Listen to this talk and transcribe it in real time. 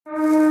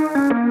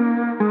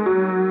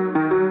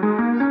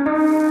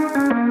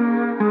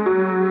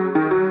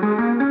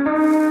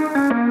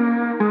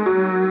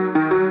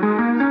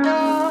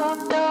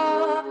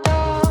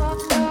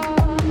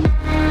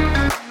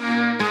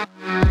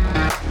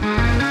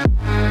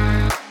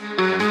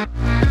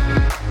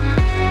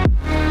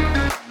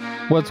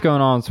What's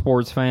going on,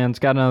 sports fans?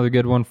 Got another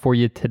good one for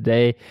you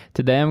today.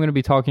 Today I'm going to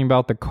be talking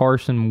about the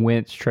Carson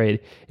Wentz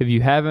trade. If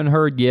you haven't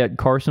heard yet,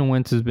 Carson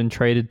Wentz has been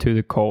traded to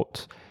the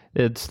Colts.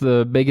 It's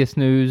the biggest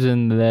news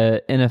in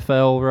the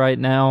NFL right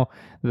now,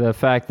 the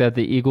fact that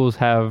the Eagles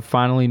have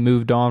finally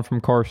moved on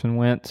from Carson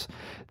Wentz.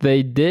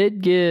 They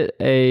did get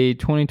a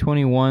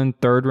 2021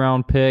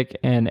 third-round pick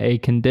and a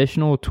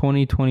conditional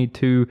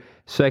 2022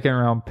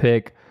 second-round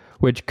pick,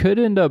 which could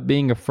end up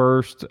being a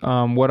first.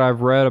 What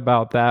I've read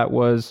about that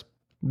was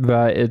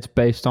that it's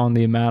based on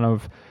the amount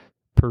of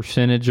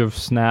percentage of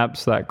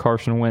snaps that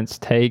Carson Wentz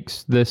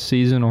takes this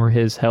season, or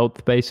his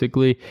health,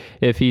 basically.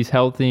 If he's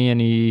healthy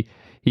and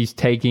he's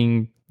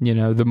taking,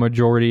 the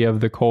majority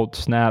of the Colts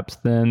snaps,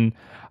 then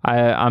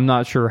I'm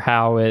not sure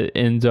how it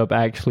ends up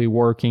actually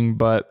working,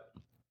 but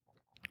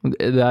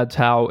that's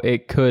how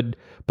it could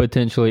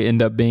potentially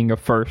end up being a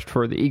first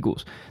for the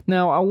Eagles.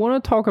 Now, I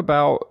want to talk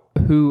about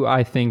who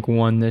I think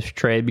won this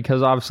trade,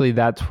 because obviously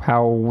that's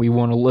how we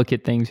want to look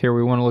at things here.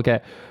 We want to look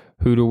at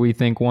who do we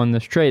think won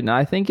this trade. And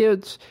I think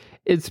it's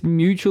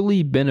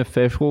mutually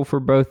beneficial for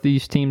both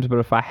these teams, but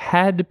if I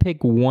had to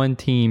pick one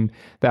team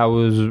that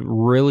was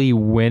really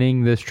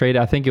winning this trade,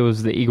 I think it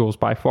was the Eagles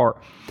by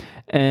far.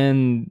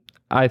 And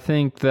I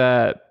think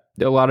that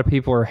a lot of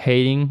people are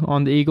hating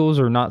on the Eagles,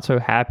 or not so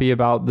happy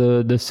about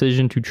the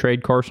decision to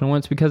trade Carson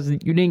Wentz, because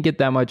you didn't get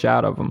that much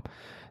out of him.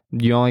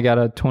 You only got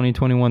a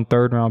 2021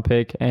 third round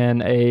pick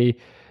and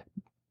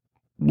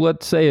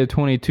let's say a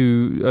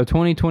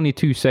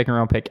 2022 second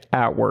round pick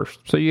at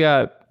worst. So you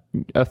got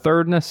a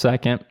third and a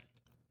second.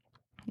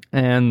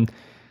 And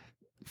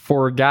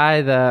for a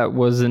guy that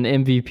was an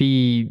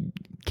MVP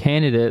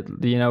candidate,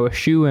 a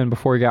shoe-in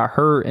before he got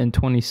hurt in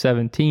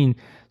 2017.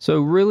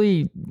 So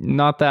really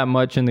not that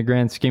much in the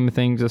grand scheme of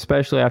things,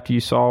 especially after you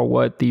saw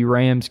what the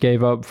Rams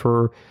gave up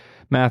for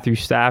Matthew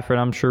Stafford.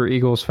 I'm sure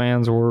Eagles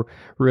fans were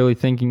really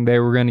thinking they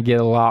were going to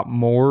get a lot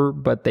more,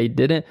 but they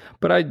didn't.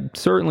 But I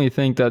certainly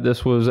think that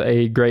this was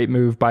a great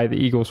move by the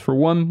Eagles. For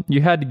one,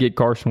 you had to get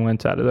Carson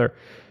Wentz out of there.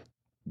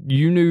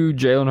 You knew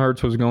Jalen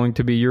Hurts was going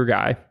to be your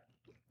guy,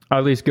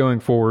 at least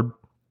going forward,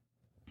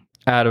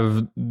 out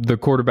of the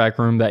quarterback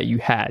room that you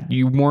had.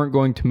 You weren't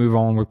going to move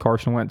on with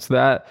Carson Wentz.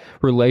 That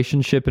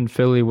relationship in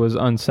Philly was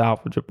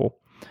unsalvageable.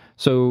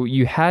 So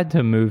you had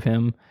to move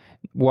him.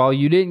 While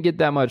you didn't get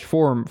that much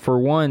for him, for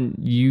one,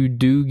 you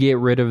do get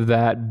rid of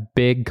that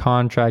big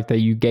contract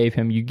that you gave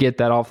him. You get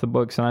that off the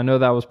books. And I know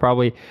that was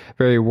probably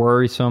very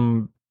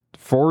worrisome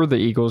for the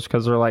Eagles,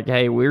 because they're like,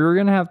 hey, we're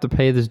going to have to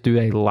pay this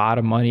dude a lot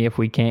of money if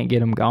we can't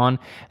get him gone.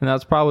 And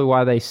that's probably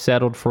why they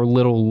settled for a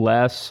little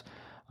less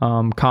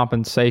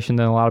compensation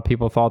than a lot of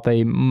people thought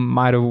they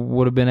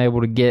would have been able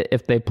to get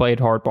if they played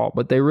hardball.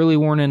 But they really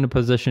weren't in a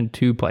position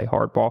to play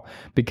hardball,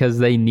 because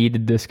they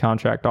needed this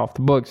contract off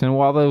the books. And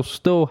while they'll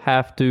still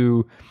have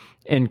to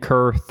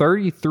incur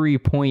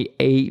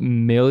 $33.8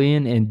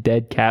 million in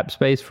dead cap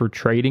space for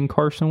trading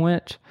Carson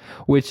Wentz,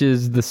 which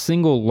is the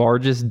single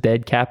largest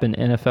dead cap in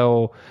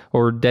NFL,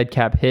 or dead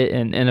cap hit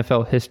in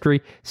NFL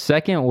history.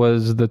 Second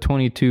was the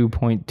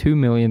 $22.2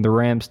 million the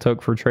Rams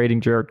took for trading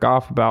Jared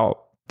Goff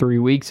about 3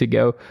 weeks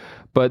ago.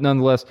 But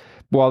nonetheless,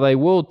 while they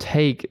will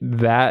take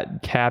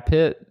that cap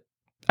hit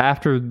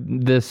after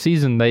this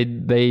season,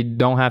 they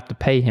don't have to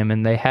pay him,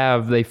 and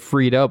they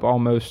freed up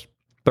almost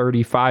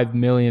 $35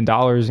 million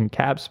in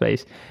cap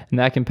space, and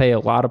that can pay a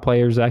lot of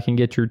players. That can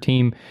get your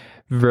team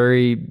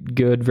very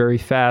good very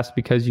fast,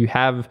 because you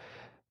have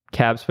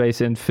cap space.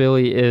 And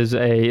Philly is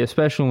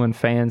especially when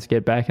fans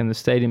get back in the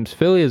stadiums,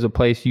 Philly is a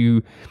place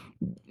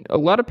a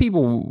lot of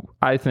people,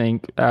 I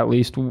think, at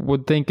least,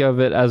 would think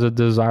of it as a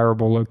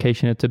desirable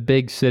location. It's a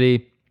big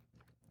city.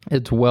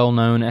 It's well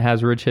known. It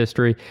has rich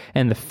history,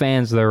 and the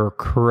fans there are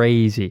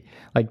crazy.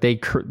 Like they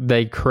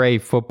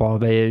crave football.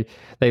 They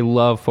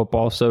love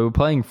football. So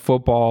playing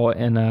football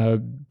in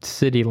a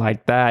city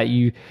like that,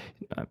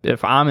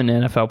 if I'm an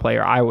NFL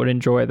player, I would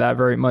enjoy that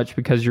very much,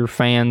 because your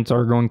fans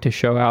are going to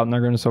show out and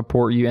they're going to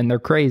support you, and they're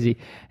crazy.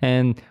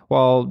 And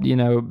while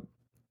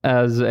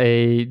as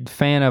a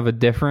fan of a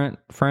different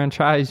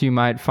franchise, you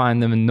might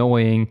find them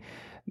annoying.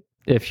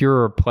 If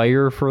you're a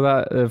player for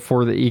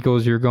the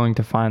Eagles, you're going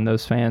to find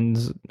those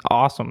fans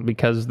awesome,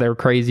 because they're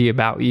crazy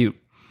about you.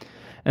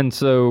 And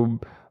so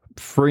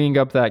freeing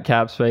up that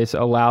cap space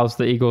allows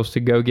the Eagles to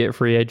go get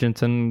free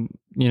agents. And,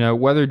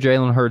 whether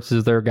Jalen Hurts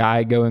is their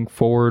guy going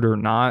forward or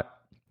not,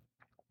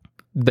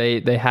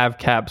 they have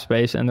cap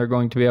space, and they're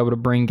going to be able to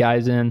bring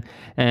guys in.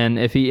 And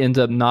if he ends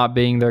up not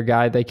being their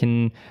guy, they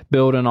can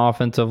build an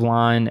offensive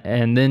line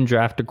and then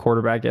draft a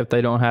quarterback if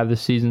they don't have the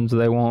seasons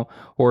they want.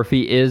 Or if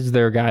he is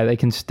their guy, they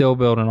can still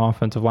build an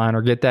offensive line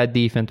or get that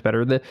defense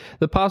better.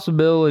 The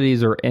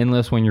possibilities are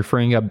endless when you're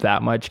freeing up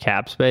that much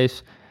cap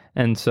space.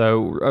 And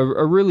so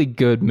a really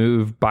good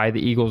move by the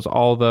Eagles,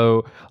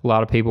 although a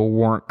lot of people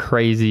weren't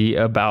crazy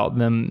about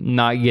them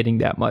not getting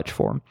that much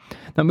for him.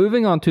 Now,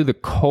 moving on to the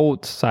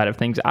Colts side of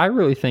things, I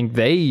really think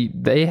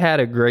they had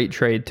a great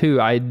trade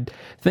too. I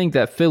think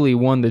that Philly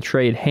won the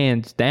trade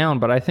hands down,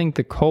 but I think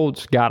the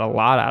Colts got a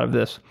lot out of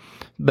this.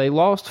 they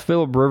lost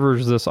Phillip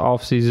Rivers this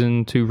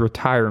offseason to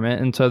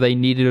retirement, and so they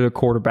needed a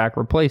quarterback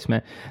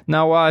replacement.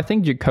 Now, while I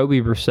think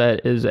Jacoby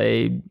Brissett is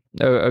a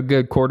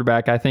good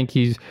quarterback, I think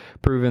he's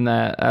proven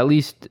that at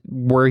least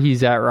where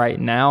he's at right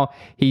now,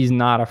 he's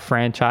not a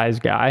franchise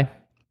guy,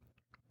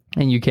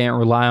 and you can't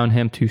rely on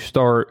him to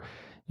start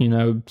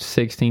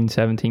 16,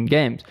 17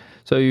 games.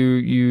 So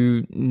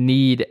you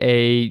needed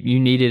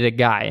a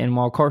guy. And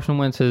while Carson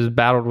Wentz has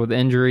battled with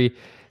injury,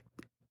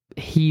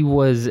 he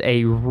was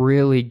a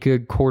really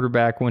good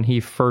quarterback when he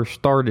first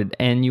started.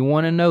 And you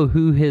want to know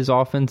who his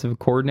offensive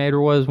coordinator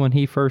was when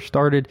he first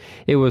started?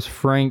 It was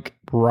Frank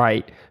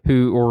Reich,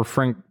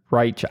 Frank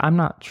Reich. I'm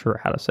not sure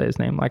how to say his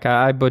name. Like,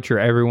 I butcher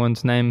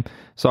everyone's name.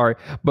 Sorry.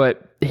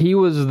 But he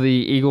was the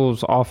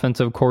Eagles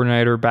offensive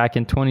coordinator back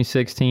in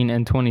 2016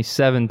 and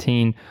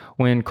 2017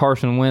 when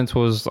Carson Wentz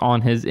was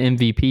on his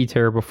MVP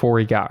tear before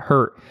he got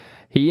hurt.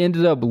 He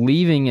ended up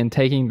leaving and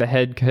taking the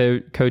head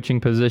coaching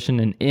position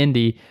in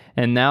Indy.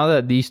 And now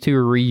that these two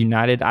are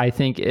reunited, I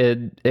think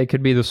it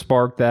could be the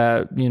spark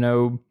that,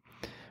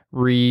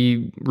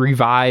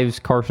 revives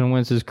Carson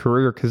Wentz's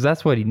career, because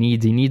that's what he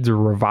needs. He needs a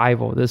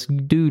revival. This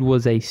dude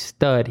was a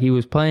stud. He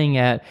was playing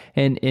at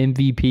an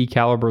MVP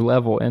caliber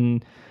level.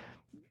 And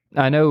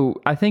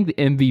I think the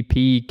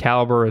MVP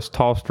caliber is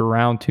tossed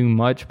around too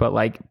much, but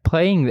like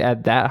playing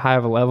at that high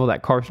of a level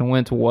that Carson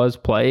Wentz was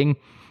playing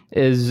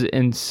is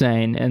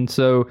insane. And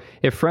so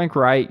if Frank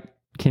Reich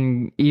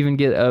can even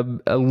get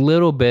a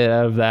little bit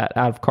out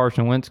of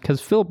Carson Wentz,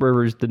 because Phillip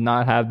Rivers did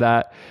not have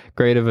that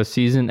great of a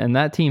season, and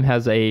that team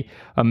has a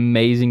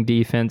amazing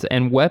defense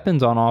and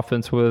weapons on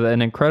offense with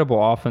an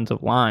incredible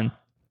offensive line.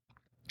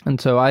 And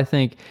so I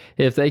think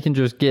if they can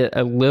just get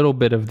a little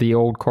bit of the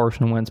old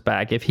Carson Wentz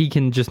back, if he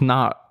can just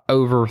not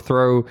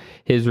overthrow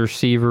his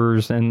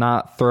receivers and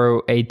not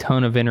throw a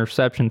ton of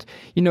interceptions,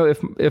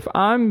 if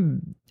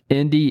I'm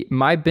Indy,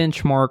 my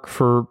benchmark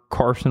for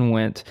Carson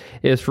Wentz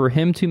is for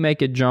him to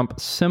make a jump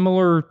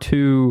similar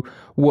to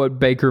what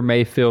Baker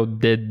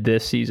Mayfield did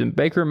this season.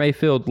 Baker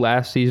Mayfield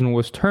last season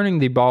was turning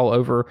the ball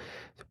over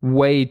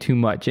way too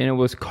much, and it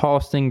was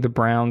costing the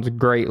Browns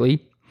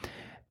greatly.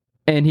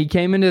 And he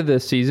came into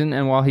this season,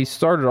 and while he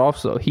started off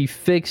slow, he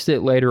fixed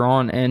it later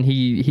on, and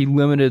he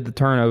limited the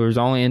turnovers,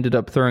 only ended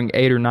up throwing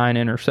 8 or 9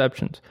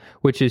 interceptions,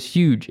 which is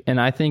huge.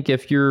 And I think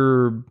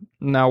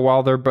now,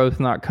 while they're both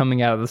not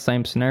coming out of the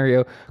same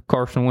scenario,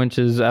 Carson Wentz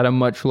is at a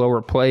much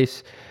lower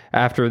place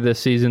after this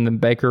season than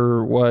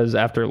Baker was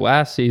after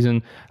last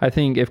season. I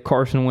think if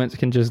Carson Wentz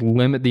can just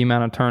limit the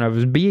amount of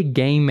turnovers, be a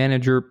game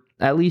manager,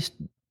 at least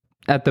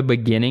at the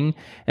beginning,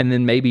 and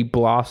then maybe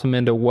blossom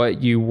into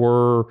what you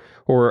were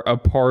or a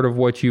part of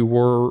what you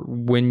were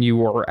when you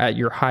were at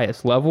your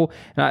highest level.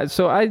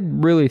 So I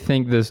really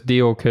think this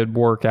deal could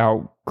work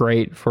out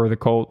great for the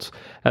Colts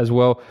as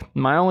well.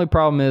 My only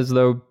problem is,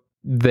 though,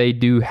 they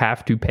do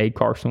have to pay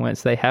Carson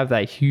Wentz. They have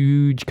that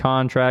huge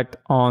contract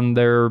on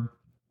their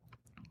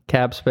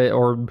cap space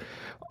or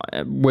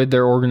with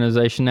their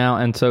organization now.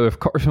 And so if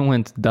Carson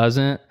Wentz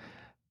doesn't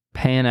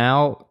pan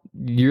out,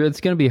 it's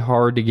going to be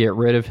hard to get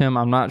rid of him.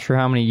 I'm not sure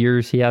how many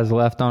years he has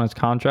left on his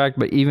contract,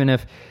 but even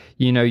if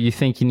you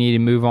think you need to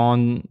move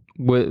on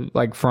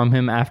from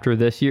him after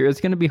this year,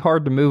 it's going to be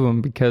hard to move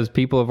him because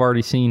people have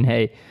already seen,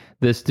 hey,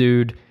 this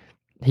dude,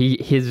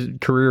 his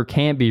career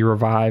can't be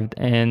revived,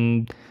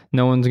 and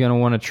no one's going to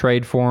want to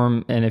trade for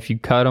him. And if you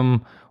cut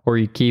him or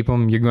you keep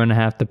him, you're going to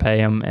have to pay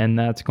him, and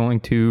that's going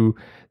to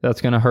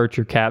hurt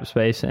your cap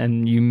space,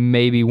 and you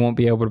maybe won't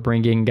be able to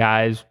bring in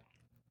guys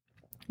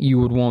you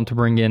would want to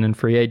bring in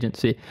free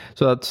agency.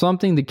 So that's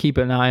something to keep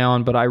an eye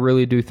on, but I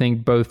really do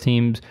think both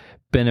teams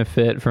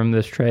benefit from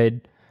this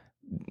trade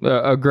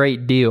a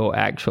great deal,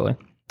 actually.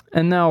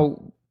 And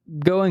now,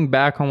 going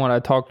back on what I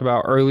talked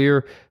about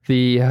earlier,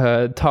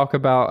 the talk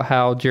about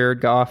how Jared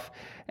Goff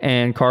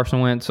and Carson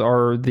Wentz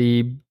are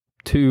the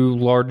two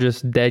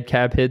largest dead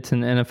cap hits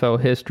in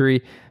NFL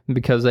history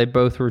because they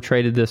both were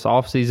traded this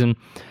offseason.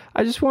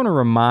 I just want to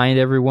remind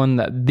everyone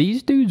that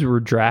these dudes were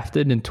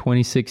drafted in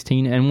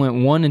 2016 and went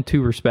 1 and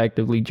 2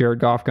 respectively, Jared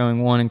Goff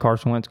going 1 and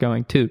Carson Wentz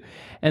going 2.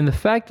 And the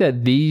fact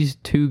that these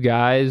two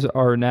guys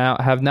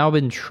have now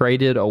been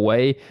traded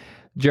away,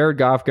 Jared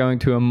Goff going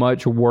to a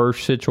much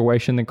worse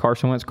situation than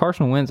Carson Wentz.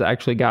 Carson Wentz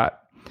actually got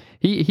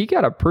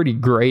a pretty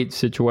great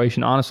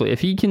situation, honestly.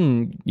 If he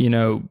can,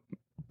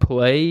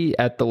 play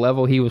at the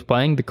level he was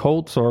playing, the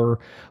Colts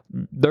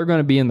they're going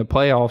to be in the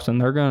playoffs,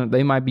 and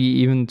they might be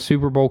even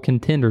Super Bowl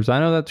contenders. I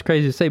know that's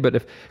crazy to say, but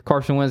if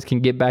Carson Wentz can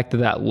get back to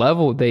that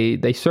level,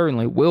 they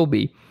certainly will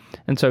be.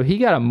 And so he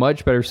got a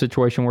much better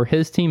situation where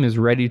his team is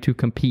ready to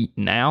compete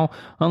now,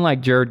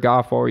 unlike Jared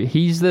Goff, or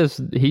he's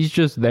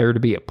just there to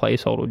be a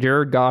placeholder.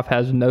 Jared Goff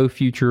has no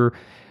future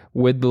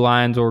with the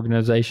Lions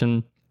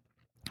organization.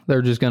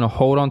 They're just going to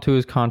hold on to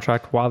his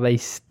contract while they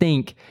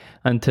stink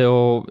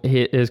until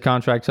his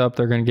contract's up.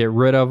 They're going to get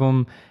rid of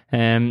him,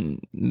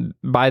 and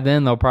by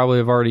then they'll probably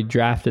have already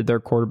drafted their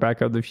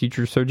quarterback of the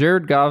future. So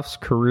Jared Goff's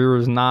career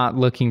is not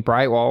looking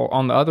bright, while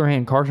on the other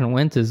hand, Carson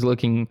Wentz is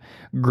looking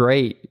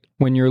great.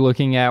 when you're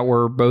looking at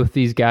where both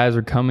these guys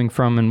are coming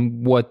from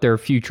and what their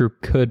future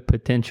could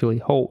potentially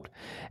hold.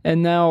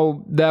 And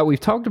now that we've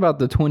talked about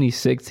the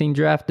 2016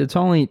 draft, it's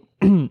only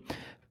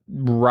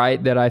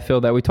right that I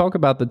feel that we talk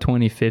about the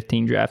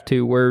 2015 draft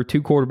too, where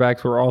two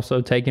quarterbacks were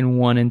also taken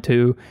 1 and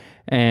 2,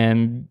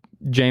 and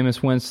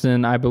Jameis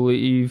Winston, I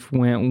believe,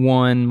 went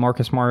 1,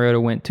 Marcus Mariota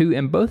went 2,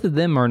 and both of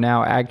them are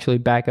now actually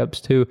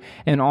backups too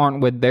and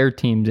aren't with their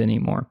teams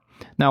anymore.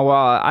 Now,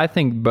 while I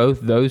think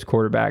both those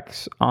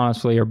quarterbacks,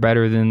 honestly, are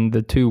better than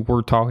the two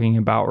we're talking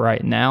about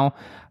right now,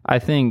 I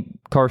think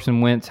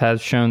Carson Wentz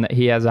has shown that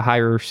he has a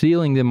higher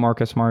ceiling than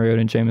Marcus Mariota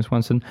and Jameis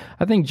Winston.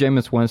 I think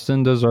Jameis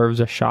Winston deserves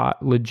a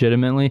shot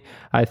legitimately.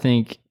 I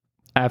think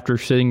after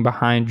sitting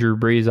behind Drew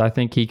Brees, I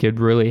think he could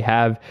really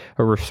have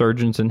a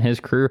resurgence in his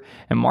career.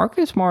 And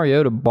Marcus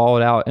Mariota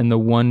balled out in the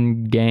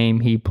one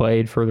game he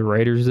played for the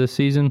Raiders this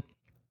season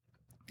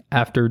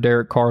after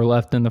Derek Carr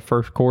left in the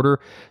first quarter.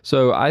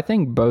 So I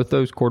think both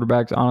those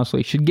quarterbacks,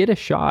 honestly, should get a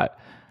shot.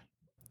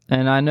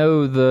 And I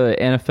know the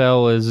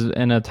NFL is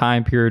in a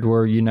time period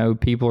where,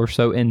 people are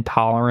so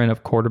intolerant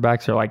of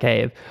quarterbacks. They're like,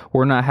 hey, if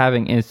we're not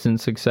having instant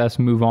success,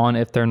 move on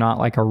if they're not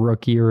like a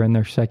rookie or in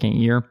their second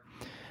year.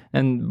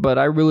 But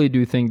I really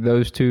do think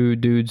those two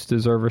dudes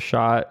deserve a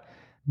shot.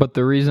 But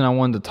the reason I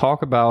wanted to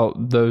talk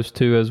about those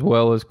two as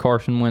well as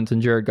Carson Wentz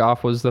and Jared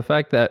Goff was the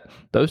fact that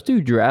those two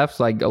drafts,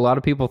 like a lot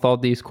of people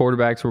thought these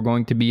quarterbacks were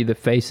going to be the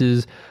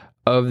faces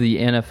of the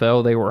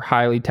NFL. They were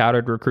highly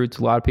touted recruits.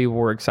 A lot of people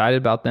were excited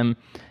about them,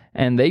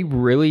 and they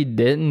really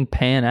didn't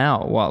pan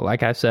out. Well,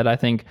 like I said, I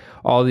think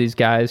all these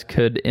guys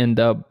could end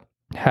up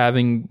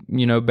having,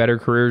 better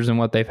careers than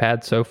what they've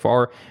had so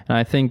far. And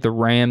I think the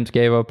Rams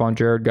gave up on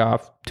Jared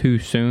Goff too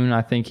soon.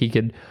 I think he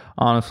could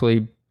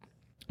honestly,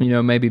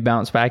 maybe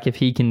bounce back if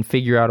he can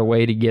figure out a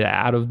way to get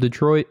out of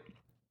Detroit.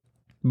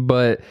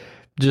 But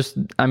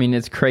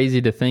it's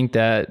crazy to think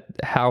that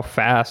how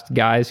fast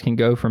guys can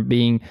go from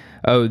being,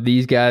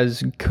 these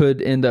guys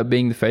could end up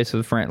being the face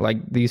of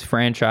the these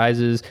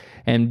franchises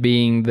and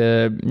being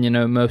the,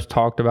 most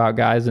talked about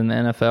guys in the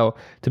NFL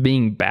to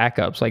being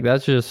backups. Like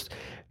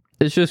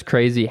it's just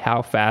crazy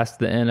how fast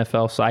the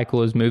NFL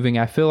cycle is moving.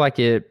 I feel like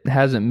it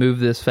hasn't moved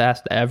this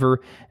fast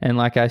ever. And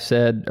like I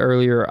said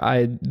earlier,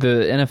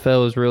 the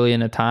NFL is really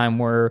in a time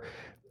where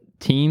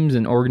teams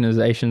and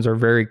organizations are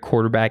very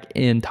quarterback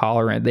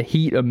intolerant. The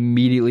heat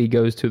immediately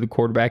goes to the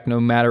quarterback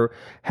no matter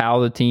how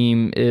the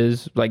team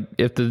is. Like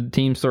if the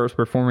team starts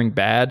performing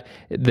bad,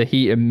 the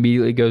heat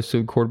immediately goes to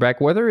the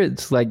quarterback, whether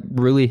it's like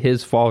really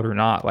his fault or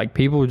not. Like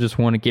people just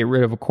want to get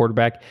rid of a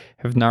quarterback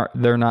if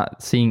they're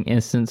not seeing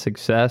instant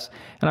success.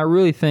 And I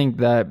really think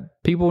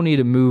that people need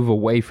to move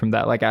away from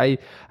that. Like I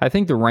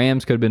think the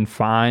Rams could have been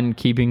fine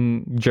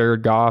keeping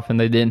Jared Goff and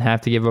they didn't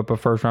have to give up a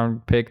first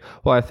round pick.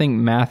 Well, I think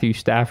Matthew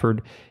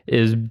Stafford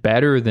is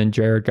better than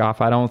Jared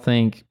Goff. I don't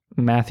think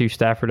Matthew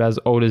Stafford, as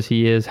old as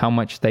he is, how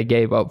much they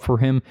gave up for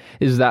him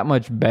is that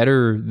much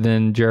better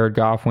than Jared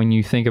Goff when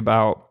you think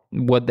about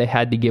what they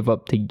had to give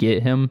up to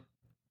get him.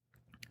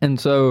 And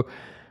so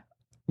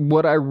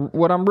what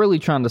I'm really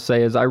trying to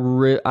say is I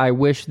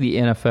wish the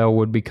NFL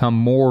would become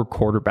more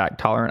quarterback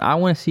tolerant. I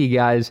want to see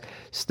guys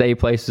stay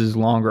places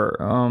longer.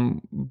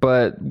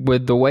 But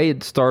with the way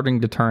it's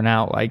starting to turn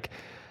out, like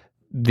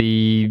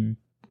the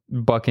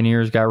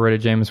Buccaneers got rid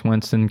of Jameis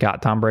Winston,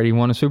 got Tom Brady,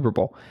 won a Super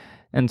Bowl.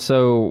 And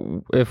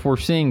so if we're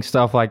seeing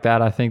stuff like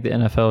that, I think the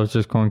NFL is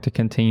just going to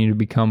continue to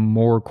become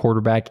more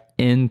quarterback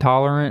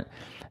intolerant.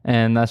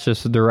 And that's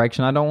just the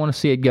direction I don't want to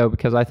see it go,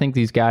 because I think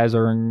these guys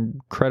are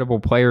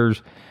incredible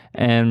players.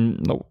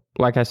 And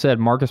like I said,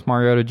 Marcus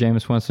Mariota,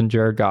 Jameis Winston,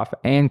 Jared Goff,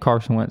 and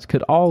Carson Wentz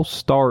could all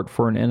start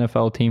for an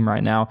NFL team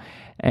right now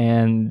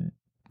and,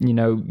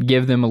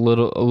 give them a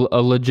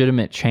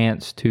legitimate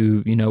chance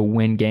to,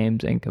 win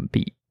games and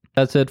compete.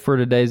 That's it for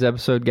today's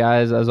episode,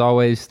 guys. As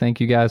always, thank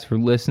you guys for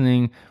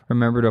listening.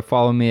 Remember to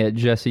follow me at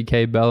Jesse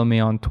K. Bellamy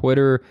on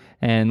Twitter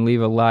and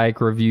leave a like,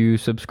 review,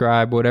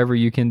 subscribe, whatever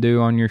you can do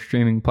on your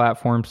streaming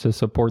platforms to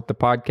support the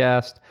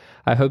podcast.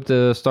 I hope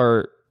to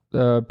start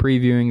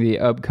previewing the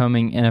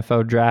upcoming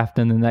NFL draft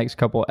in the next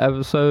couple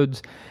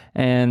episodes.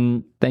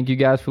 And thank you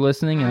guys for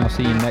listening, and I'll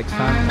see you next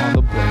time on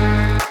the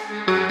Blitz.